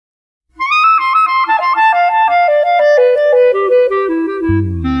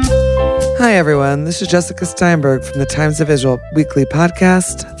everyone, this is Jessica Steinberg from the Times of Israel weekly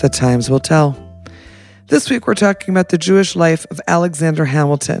podcast, The Times Will Tell. This week we're talking about the Jewish life of Alexander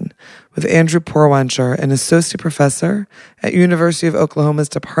Hamilton with Andrew Porwancher, an associate professor at University of Oklahoma's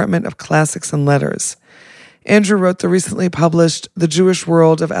Department of Classics and Letters. Andrew wrote the recently published The Jewish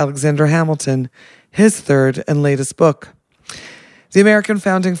World of Alexander Hamilton, his third and latest book. The American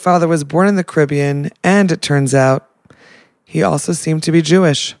founding father was born in the Caribbean, and it turns out he also seemed to be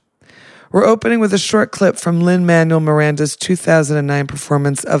Jewish. We're opening with a short clip from Lin-Manuel Miranda's 2009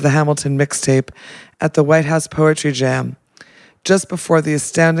 performance of the Hamilton mixtape at the White House Poetry Jam, just before the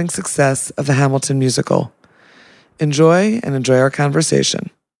astounding success of the Hamilton musical. Enjoy our conversation.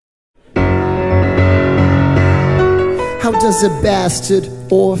 How does a bastard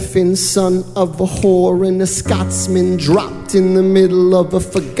orphan son of a whore and a Scotsman dropped in the middle of a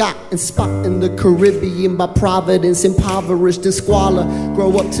forgotten spot in the Caribbean by providence, impoverished and squalor,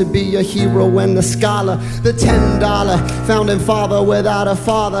 grow up to be a hero and a scholar? The $10 founding father without a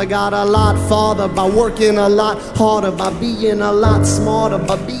father got a lot farther by working a lot harder, by being a lot smarter,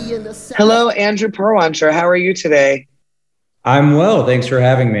 by being a... Hello, Andrew Porwancher. How are you today? I'm well. Thanks for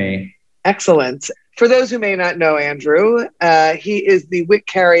having me. Excellent. For those who may not know Andrew, he is the Wick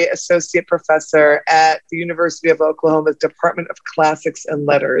Carey Associate Professor at the University of Oklahoma's Department of Classics and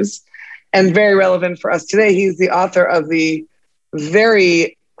Letters. And very relevant for us today, he's the author of the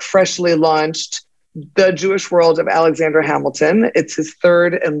very freshly launched The Jewish World of Alexander Hamilton. It's his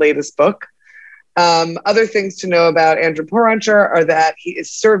third and latest book. Other things to know about Andrew Porwancher are that he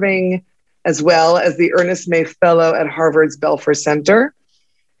is serving as well as the Ernest May Fellow at Harvard's Belfer Center.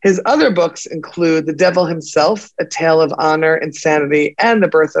 His other books include The Devil Himself, A Tale of Honor, Insanity, and the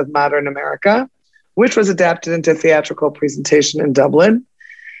Birth of Modern America, which was adapted into theatrical presentation in Dublin,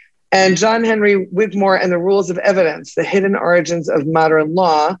 and John Henry Wigmore and the Rules of Evidence, The Hidden Origins of Modern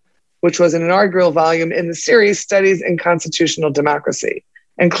Law, which was an inaugural volume in the series Studies in Constitutional Democracy,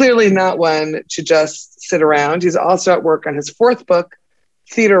 and clearly not one to just sit around. He's also at work on his fourth book,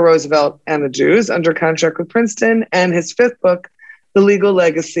 Theodore Roosevelt and the Jews, under contract with Princeton, and his fifth book, The Legal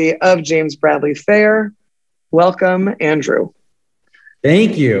Legacy of James Bradley Thayer. Welcome, Andrew.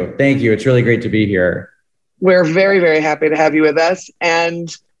 Thank you. It's really great to be here. We're very, very happy to have you with us.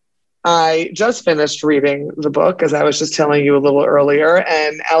 And I just finished reading the book, as I was just telling you a little earlier,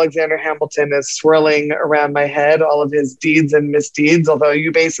 and Alexander Hamilton is swirling around my head, all of his deeds and misdeeds, although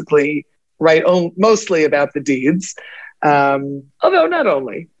you basically write mostly about the deeds. Although not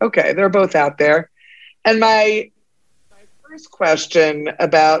only. Okay, they're both out there. And my first question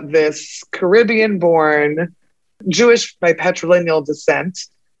about this Caribbean-born Jewish by patrilineal descent.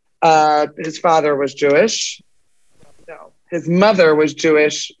 His father was Jewish. No, his mother was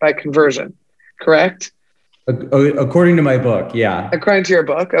Jewish by conversion, correct? According to my book, yeah. According to your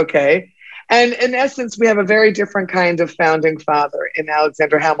book, okay. And in essence, we have a very different kind of founding father in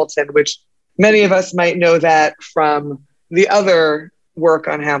Alexander Hamilton, which many of us might know that from the other work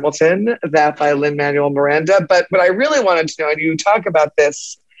on Hamilton, that by Lin-Manuel Miranda. But what I really wanted to know, and you talk about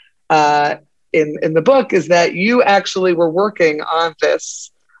this in the book, is that you actually were working on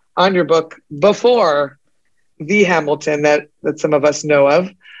this, on your book, before the Hamilton that some of us know of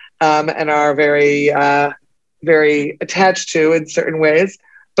and are very, very attached to in certain ways.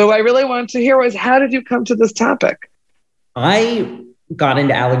 But what I really wanted to hear was, how did you come to this topic? I got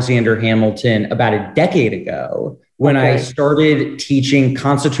into Alexander Hamilton about a decade ago when I started teaching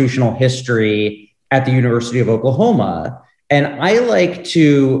constitutional history at the University of Oklahoma. And I like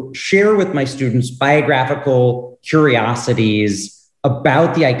to share with my students biographical curiosities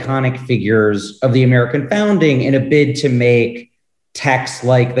about the iconic figures of the American founding in a bid to make texts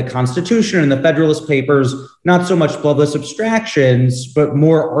like the Constitution and the Federalist Papers not so much bloodless abstractions, but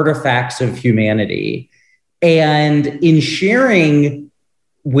more artifacts of humanity. And in sharing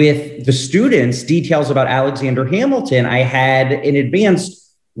with the students details about Alexander Hamilton, I had in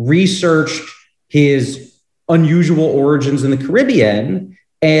advance researched his unusual origins in the Caribbean,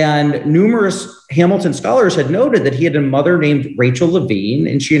 and numerous Hamilton scholars had noted that he had a mother named Rachel Levine,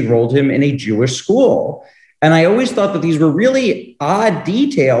 and she enrolled him in a Jewish school. And I always thought that these were really odd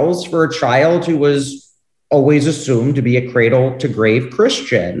details for a child who was always assumed to be a cradle-to-grave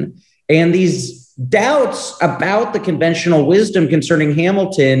Christian. And these doubts about the conventional wisdom concerning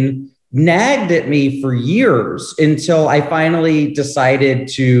Hamilton nagged at me for years until I finally decided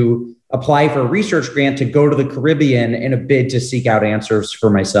to apply for a research grant to go to the Caribbean in a bid to seek out answers for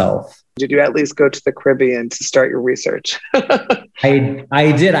myself. Did you at least go to the Caribbean to start your research?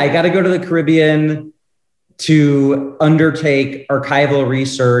 I did. I got to go to the Caribbean to undertake archival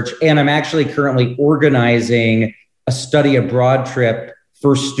research. And I'm actually currently organizing a study abroad trip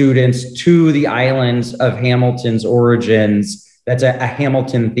for students to the islands of Hamilton's origins. That's a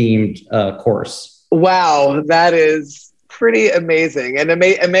Hamilton-themed course. Wow, that is pretty amazing, an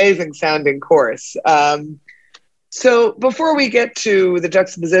amazing sounding course. So before we get to the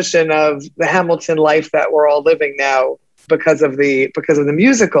juxtaposition of the Hamilton life that we're all living now because of the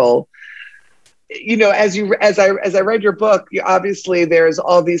musical, you know, as I read your book, obviously there's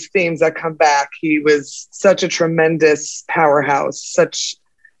all these themes that come back. He was such a tremendous powerhouse, such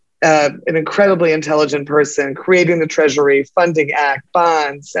an incredibly intelligent person, creating the Treasury, Funding Act,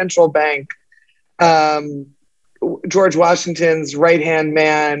 bonds, central bank, George Washington's right-hand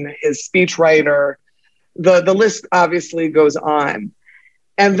man, his speechwriter. The list obviously goes on.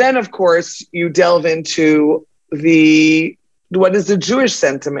 And then, of course, you delve into what is the Jewish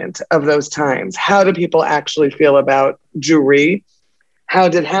sentiment of those times? How do people actually feel about Jewry? How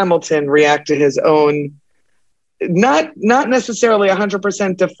did Hamilton react to his own, not necessarily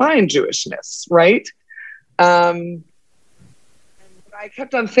 100% defined Jewishness, right? What I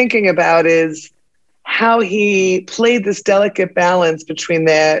kept on thinking about is how he played this delicate balance between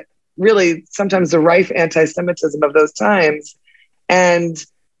that really sometimes the rife anti-Semitism of those times and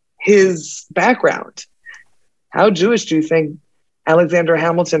his background. How Jewish do you think Alexander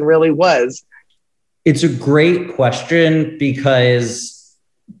Hamilton really was? It's a great question because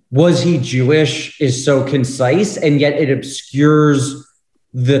was he Jewish is so concise, and yet it obscures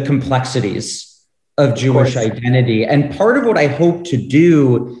the complexities of Jewish identity. And part of what I hope to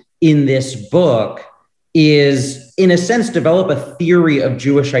do in this book is, in a sense, develop a theory of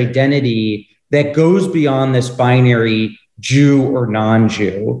Jewish identity that goes beyond this binary Jew or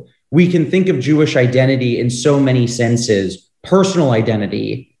non-Jew. We can think of Jewish identity in so many senses. Personal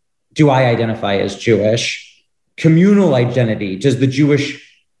identity. Do I identify as Jewish? Communal identity. Does the Jewish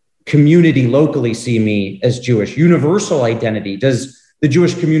community locally see me as Jewish? Universal identity. Does the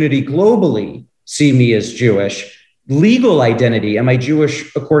Jewish community globally see me as Jewish? Legal identity. Am I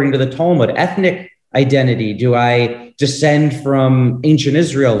Jewish according to the Talmud? Ethnic identity. Do I descend from ancient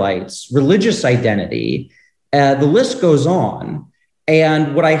Israelites? Religious identity. The list goes on.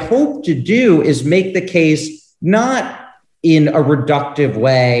 And what I hope to do is make the case not in a reductive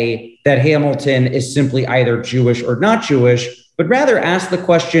way that Hamilton is simply either Jewish or not Jewish, but rather ask the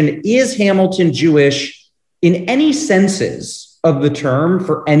question, is Hamilton Jewish in any senses of the term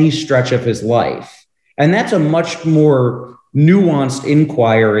for any stretch of his life? And that's a much more nuanced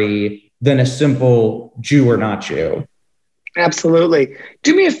inquiry than a simple Jew or not Jew. Absolutely.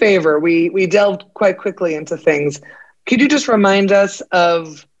 Do me a favor. We delved quite quickly into things. Could you just remind us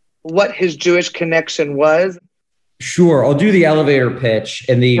of what his Jewish connection was? Sure. I'll do the elevator pitch,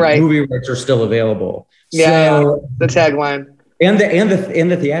 and the movie rights are still available. Yeah, so, the tagline. And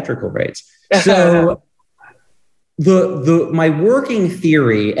the theatrical rights. So my working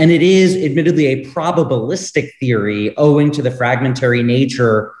theory, and it is admittedly a probabilistic theory owing to the fragmentary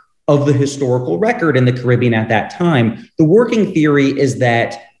nature of the historical record in the Caribbean at that time. The working theory is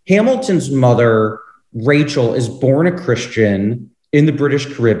that Hamilton's mother, Rachel, is born a Christian in the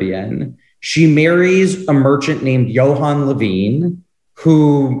British Caribbean. She marries a merchant named Johann Levine,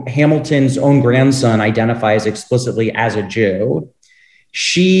 who Hamilton's own grandson identifies explicitly as a Jew.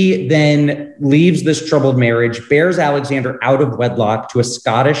 She then leaves this troubled marriage, bears Alexander out of wedlock to a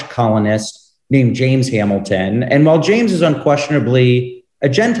Scottish colonist named James Hamilton. And while James is unquestionably a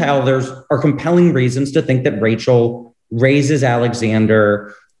Gentile, there are compelling reasons to think that Rachel raises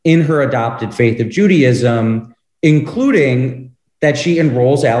Alexander in her adopted faith of Judaism, including that she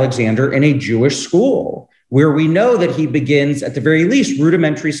enrolls Alexander in a Jewish school, where we know that he begins, at the very least,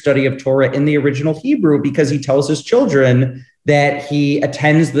 rudimentary study of Torah in the original Hebrew, because he tells his children that he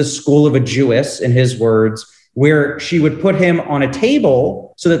attends the school of a Jewess, in his words, where she would put him on a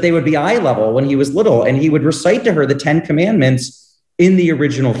table so that they would be eye level when he was little, and he would recite to her the 10 Commandments in the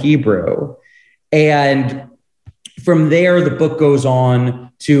original Hebrew. And from there, the book goes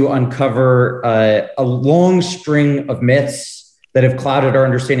on to uncover a long string of myths that have clouded our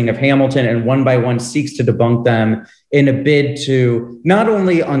understanding of Hamilton, and one by one seeks to debunk them in a bid to not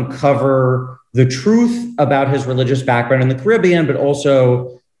only uncover the truth about his religious background in the Caribbean, but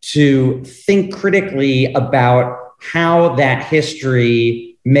also to think critically about how that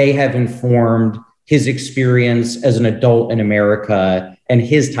history may have informed his experience as an adult in America and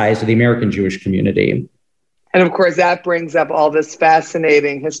his ties to the American Jewish community. And of course, that brings up all this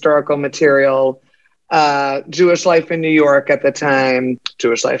fascinating historical material. Jewish life in New York at the time,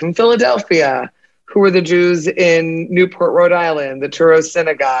 Jewish life in Philadelphia, who were the Jews in Newport, Rhode Island, the Touro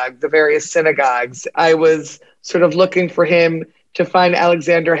Synagogue, the various synagogues. I was sort of looking for him to find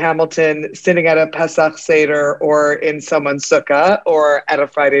Alexander Hamilton sitting at a Pesach Seder or in someone's sukkah or at a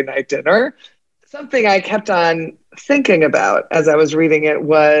Friday night dinner. Something I kept on thinking about as I was reading it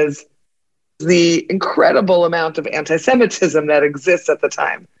was the incredible amount of anti-Semitism that exists at the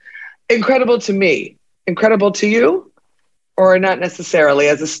time. Incredible to me. Incredible to you? Or not necessarily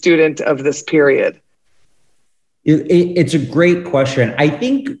as a student of this period? It's a great question. I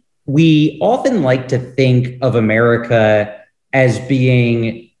think we often like to think of America as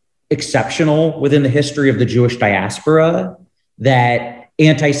being exceptional within the history of the Jewish diaspora, that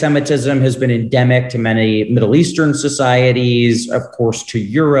anti-Semitism has been endemic to many Middle Eastern societies, of course, to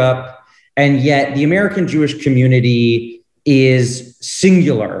Europe, and yet the American Jewish community is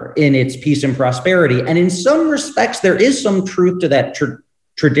singular in its peace and prosperity. And in some respects, there is some truth to that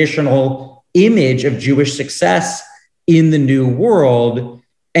traditional image of Jewish success in the New World.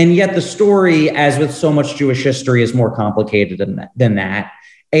 And yet the story, as with so much Jewish history, is more complicated than that.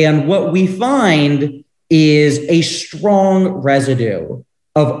 And what we find is a strong residue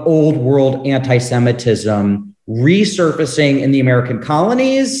of old world anti-Semitism resurfacing in the American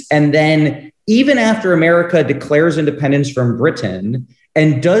colonies. And then even after America declares independence from Britain,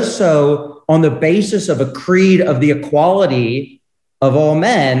 and does so on the basis of a creed of the equality of all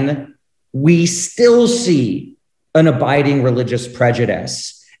men, we still see an abiding religious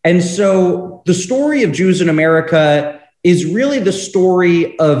prejudice. And so the story of Jews in America is really the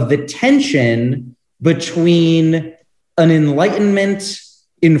story of the tension between an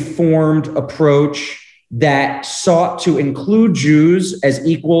Enlightenment-informed approach that sought to include Jews as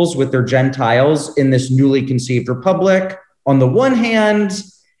equals with their Gentiles in this newly conceived republic on the one hand,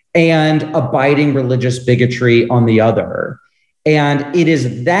 and abiding religious bigotry on the other. And it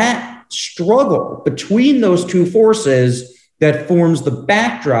is that struggle between those two forces that forms the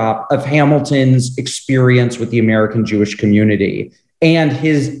backdrop of Hamilton's experience with the American Jewish community and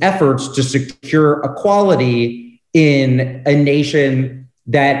his efforts to secure equality in a nation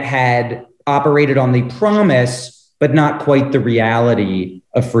that had operated on the promise, but not quite the reality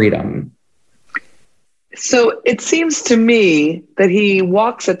of freedom. So it seems to me that he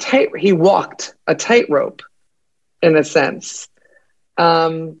walked a tightrope in a sense.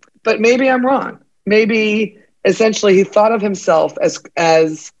 But maybe I'm wrong. Maybe essentially he thought of himself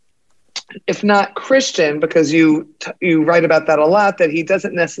as if not Christian, because you write about that a lot, that he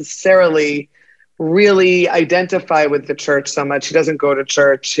doesn't necessarily really identify with the church so much. He doesn't go to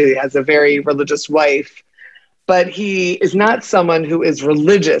church. He has a very religious wife, but he is not someone who is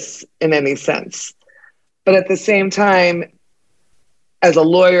religious in any sense. But at the same time, as a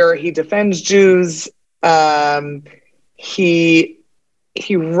lawyer, he defends Jews. He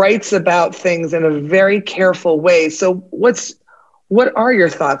writes about things in a very careful way. So what are your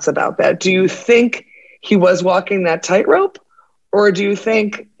thoughts about that? Do you think he was walking that tightrope, or do you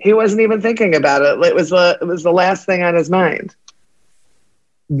think he wasn't even thinking about it? It was the last thing on his mind.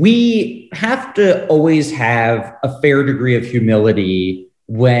 We have to always have a fair degree of humility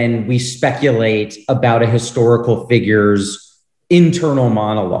when we speculate about a historical figure's internal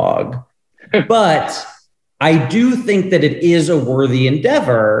monologue. But I do think that it is a worthy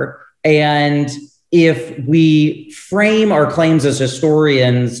endeavor. And if we frame our claims as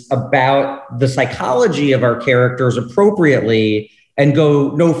historians about the psychology of our characters appropriately and go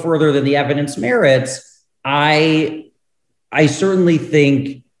no further than the evidence merits, I certainly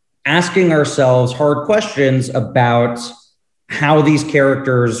think asking ourselves hard questions about how these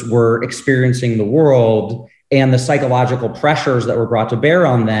characters were experiencing the world and the psychological pressures that were brought to bear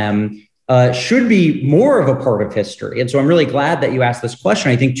on them should be more of a part of history. And so I'm really glad that you asked this question.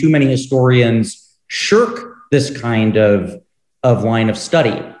 I think too many historians shirk this kind of line of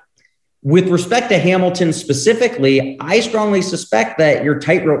study. With respect to Hamilton specifically, I strongly suspect that your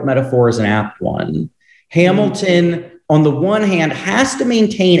tightrope metaphor is an apt one. Hamilton, on the one hand, has to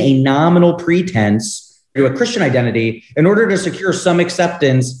maintain a nominal pretense to a Christian identity in order to secure some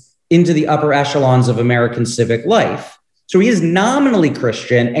acceptance into the upper echelons of American civic life. So he is nominally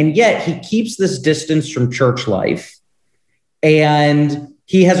Christian, and yet he keeps this distance from church life. And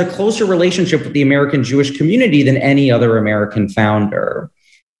he has a closer relationship with the American Jewish community than any other American founder.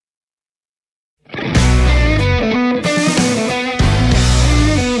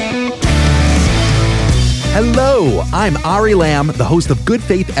 Hello, I'm Ari Lamb, the host of Good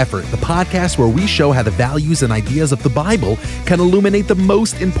Faith Effort, the podcast where we show how the values and ideas of the Bible can illuminate the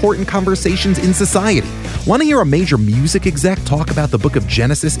most important conversations in society. Want to hear a major music exec talk about the book of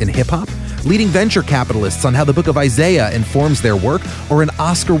Genesis in hip-hop? Leading venture capitalists on how the book of Isaiah informs their work? Or an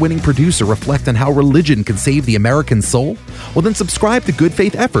Oscar-winning producer reflect on how religion can save the American soul? Well, then subscribe to Good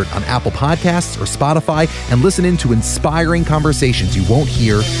Faith Effort on Apple Podcasts or Spotify and listen in to inspiring conversations you won't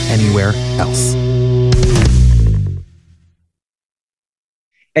hear anywhere else.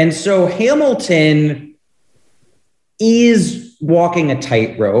 And so Hamilton is walking a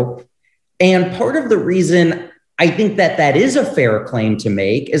tightrope. And part of the reason I think that that is a fair claim to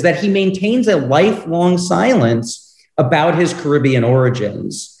make is that he maintains a lifelong silence about his Caribbean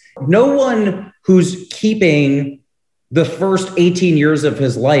origins. No one who's keeping the first 18 years of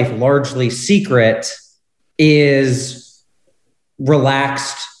his life largely secret is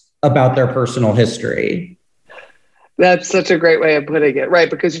relaxed about their personal history. That's such a great way of putting it, right?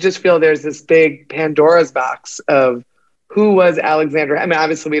 Because you just feel there's this big Pandora's box of who was Alexander. I mean,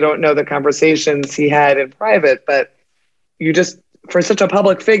 obviously we don't know the conversations he had in private, but you just, for such a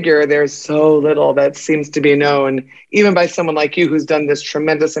public figure, there's so little that seems to be known, even by someone like you who's done this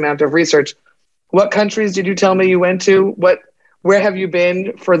tremendous amount of research. What countries did you tell me you went to? Where have you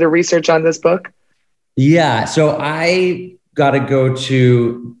been for the research on this book? Yeah, so I got to go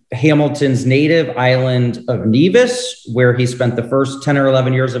to Hamilton's native island of Nevis, where he spent the first 10 or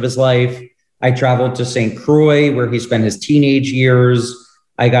 11 years of his life. I traveled to St. Croix, where he spent his teenage years.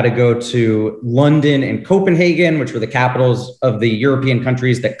 I got to go to London and Copenhagen, which were the capitals of the European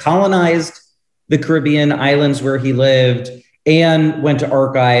countries that colonized the Caribbean islands where he lived, and went to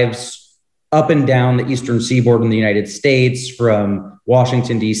archives up and down the eastern seaboard in the United States, from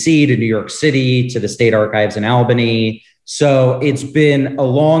Washington, D.C. to New York City to the state archives in Albany. So it's been a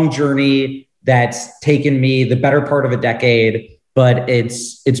long journey that's taken me the better part of a decade, but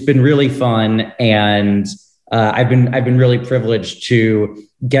it's been really fun. And I've been really privileged to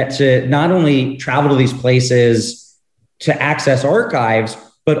get to not only travel to these places to access archives,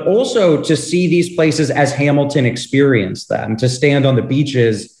 but also to see these places as Hamilton experienced them, to stand on the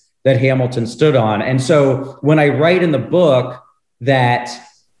beaches that Hamilton stood on. And so when I write in the book that,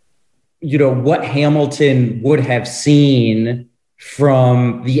 you know, what Hamilton would have seen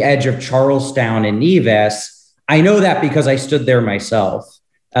from the edge of Charlestown and Nevis, I know that because I stood there myself.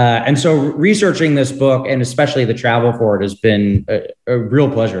 And so researching this book, and especially the travel for it, has been a real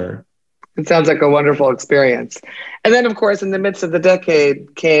pleasure. It sounds like a wonderful experience. And then, of course, in the midst of the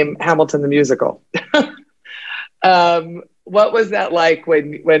decade came Hamilton the musical. What was that like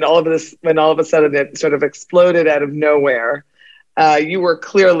when all of a sudden it sort of exploded out of nowhere? You were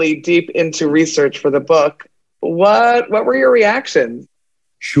clearly deep into research for the book. What were your reactions?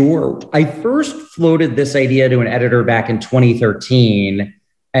 Sure. I first floated this idea to an editor back in 2013.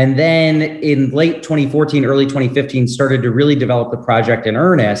 And then in late 2014, early 2015, started to really develop the project in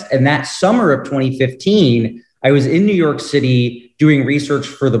earnest. And that summer of 2015, I was in New York City doing research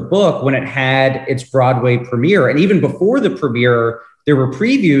for the book when it had its Broadway premiere. And even before the premiere, there were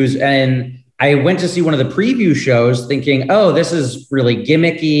previews. And I went to see one of the preview shows thinking, oh, this is really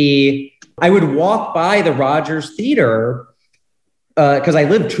gimmicky. I would walk by the Rogers Theater because I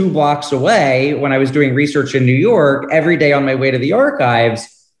lived 2 blocks away when I was doing research in New York every day on my way to the archives.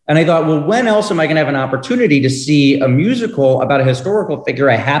 And I thought, well, when else am I going to have an opportunity to see a musical about a historical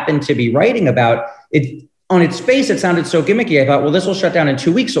figure I happen to be writing about? It, on its face, it sounded so gimmicky. I thought, well, this will shut down in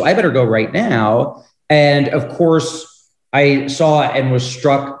 2 weeks, so I better go right now. And of course, I saw it and was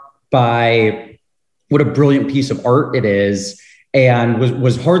struck by what a brilliant piece of art it is, and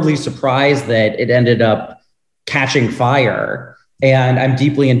was hardly surprised that it ended up catching fire. And I'm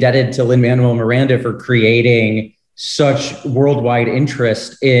deeply indebted to Lin-Manuel Miranda for creating such worldwide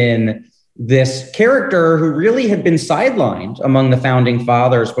interest in this character who really had been sidelined among the founding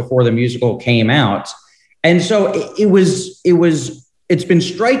fathers before the musical came out. And so it's been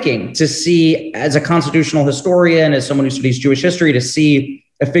striking to see, as a constitutional historian, as someone who studies Jewish history, to see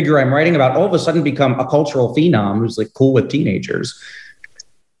a figure I'm writing about all of a sudden become a cultural phenom who's like cool with teenagers.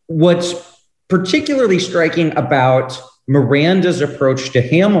 What's particularly striking about Miranda's approach to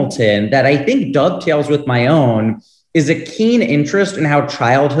Hamilton that I think dovetails with my own is a keen interest in how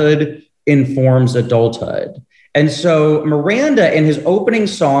childhood informs adulthood. And so Miranda, in his opening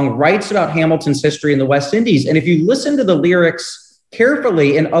song, writes about Hamilton's history in the West Indies. And if you listen to the lyrics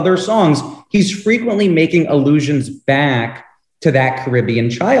carefully in other songs, he's frequently making allusions back to that Caribbean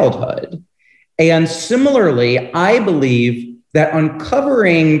childhood. And similarly, I believe that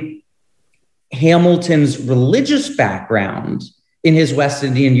uncovering Hamilton's religious background in his West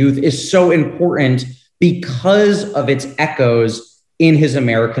Indian youth is so important because of its echoes in his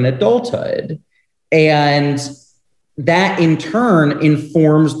American adulthood. And that in turn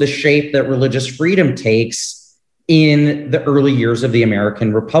informs the shape that religious freedom takes in the early years of the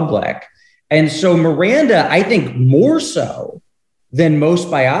American Republic. And so Miranda, I think more so than most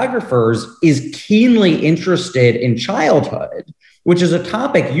biographers, is keenly interested in childhood, which is a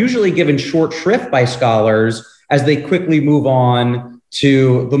topic usually given short shrift by scholars as they quickly move on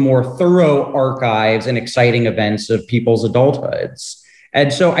to the more thorough archives and exciting events of people's adulthoods.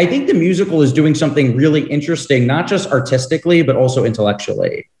 And so I think the musical is doing something really interesting, not just artistically, but also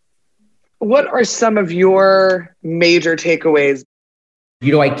intellectually. What are some of your major takeaways?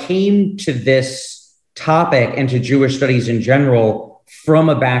 I came to this topic and to Jewish studies in general from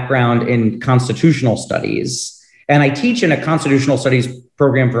a background in constitutional studies. And I teach in a constitutional studies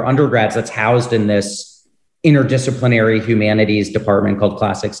program for undergrads that's housed in this interdisciplinary humanities department called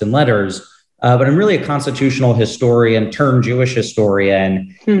Classics and Letters. But I'm really a constitutional historian turned Jewish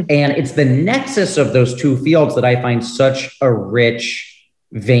historian. And it's the nexus of those two fields that I find such a rich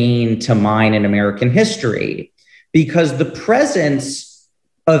vein to mine in American history, because the presence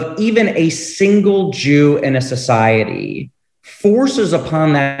of even a single Jew in a society forces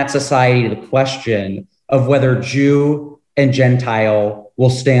upon that society the question of whether Jew and Gentile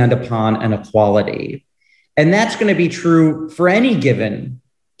will stand upon an equality. And that's going to be true for any given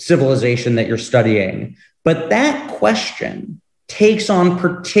civilization that you're studying. But that question takes on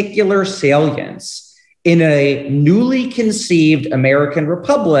particular salience in a newly conceived American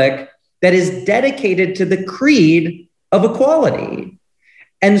republic that is dedicated to the creed of equality.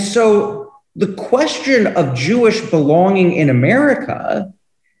 And so the question of Jewish belonging in America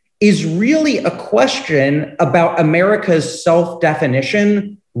is really a question about America's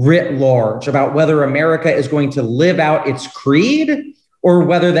self-definition writ large, about whether America is going to live out its creed or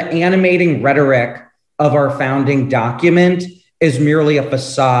whether the animating rhetoric of our founding document is merely a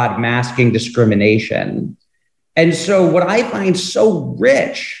facade masking discrimination. And so what I find so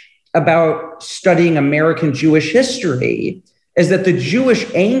rich about studying American Jewish history is that the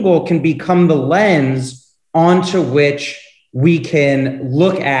Jewish angle can become the lens onto which we can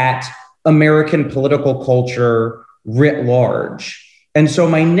look at American political culture writ large. And so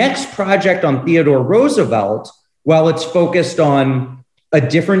my next project on Theodore Roosevelt, while it's focused on a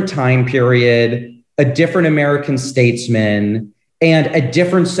different time period, a different American statesman, and a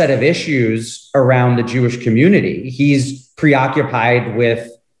different set of issues around the Jewish community. He's preoccupied with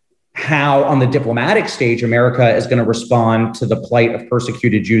how, on the diplomatic stage, America is going to respond to the plight of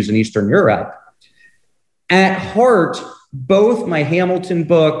persecuted Jews in Eastern Europe. At heart, both my Hamilton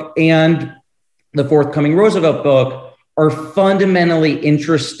book and the forthcoming Roosevelt book are fundamentally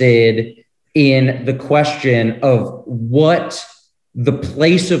interested in the question of what the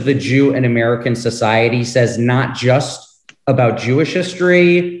place of the Jew in American society says, not just about Jewish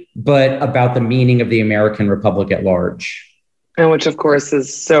history, but about the meaning of the American Republic at large. And which, of course,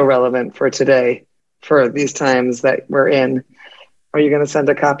 is so relevant for today, for these times that we're in. Are you going to send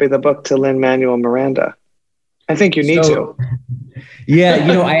a copy of the book to Lin-Manuel Miranda? I think you need to. Yeah,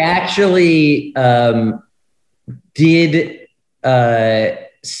 I actually did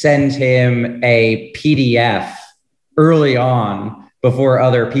send him a PDF early on before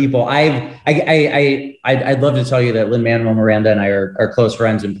other people. I'd love to tell you that Lin-Manuel Miranda and I are close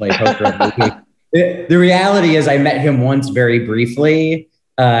friends and play poker. The reality is I met him once very briefly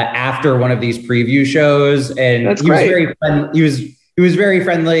after one of these preview shows, and That's he was great. very fun. He was very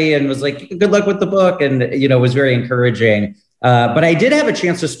friendly and was like, good luck with the book, and was very encouraging. But I did have a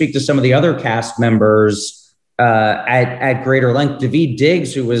chance to speak to some of the other cast members at greater length. Daveed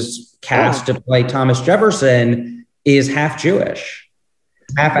Diggs, who was cast to play Thomas Jefferson, is half Jewish,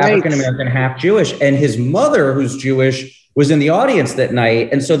 half African-American, half Jewish. And his mother, who's Jewish, was in the audience that night.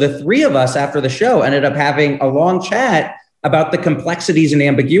 And so the three of us after the show ended up having a long chat about the complexities and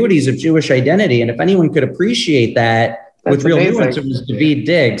ambiguities of Jewish identity. And if anyone could appreciate that with real nuance, it was Daveed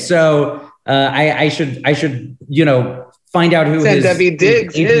Diggs. So I should find out who his Daveed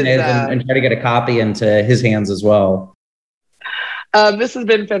Diggs agent is and try to get a copy into his hands as well. This has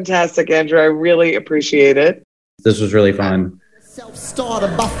been fantastic, Andrew. I really appreciate it. This was really fun.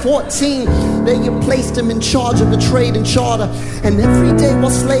 Self-starter by 14, they had placed him in charge of the trade and charter. And every day while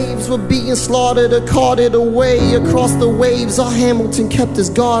slaves were being slaughtered or carted away across the waves, our Hamilton kept his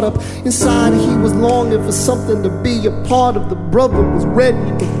guard up. Inside he was longing for something to be a part of. The brother was ready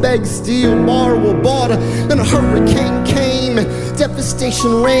to beg, steal, borrow, or barter. Then a hurricane came and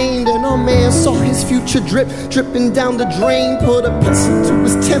devastation reigned, and our man saw his future dripping down the drain. Put a pencil to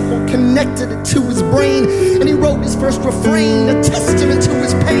his temple, connected it to his brain, and he wrote his first refrain, a testament to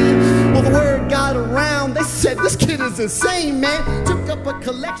his pain. Well, the word got around was insane, man. Took up a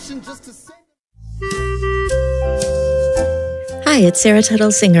collection just to say. Hi, it's Sarah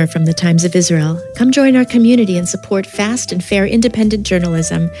Tuttle Singer from the Times of Israel. Come join our community and support fast and fair independent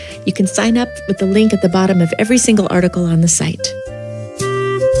journalism. You can sign up with the link at the bottom of every single article on the site.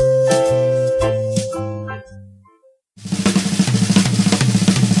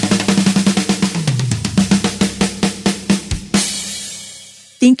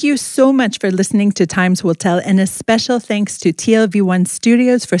 Thank you so much for listening to Times Will Tell, and a special thanks to TLV1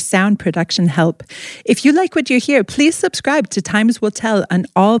 Studios for sound production help. If you like what you hear, please subscribe to Times Will Tell on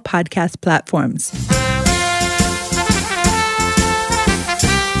all podcast platforms.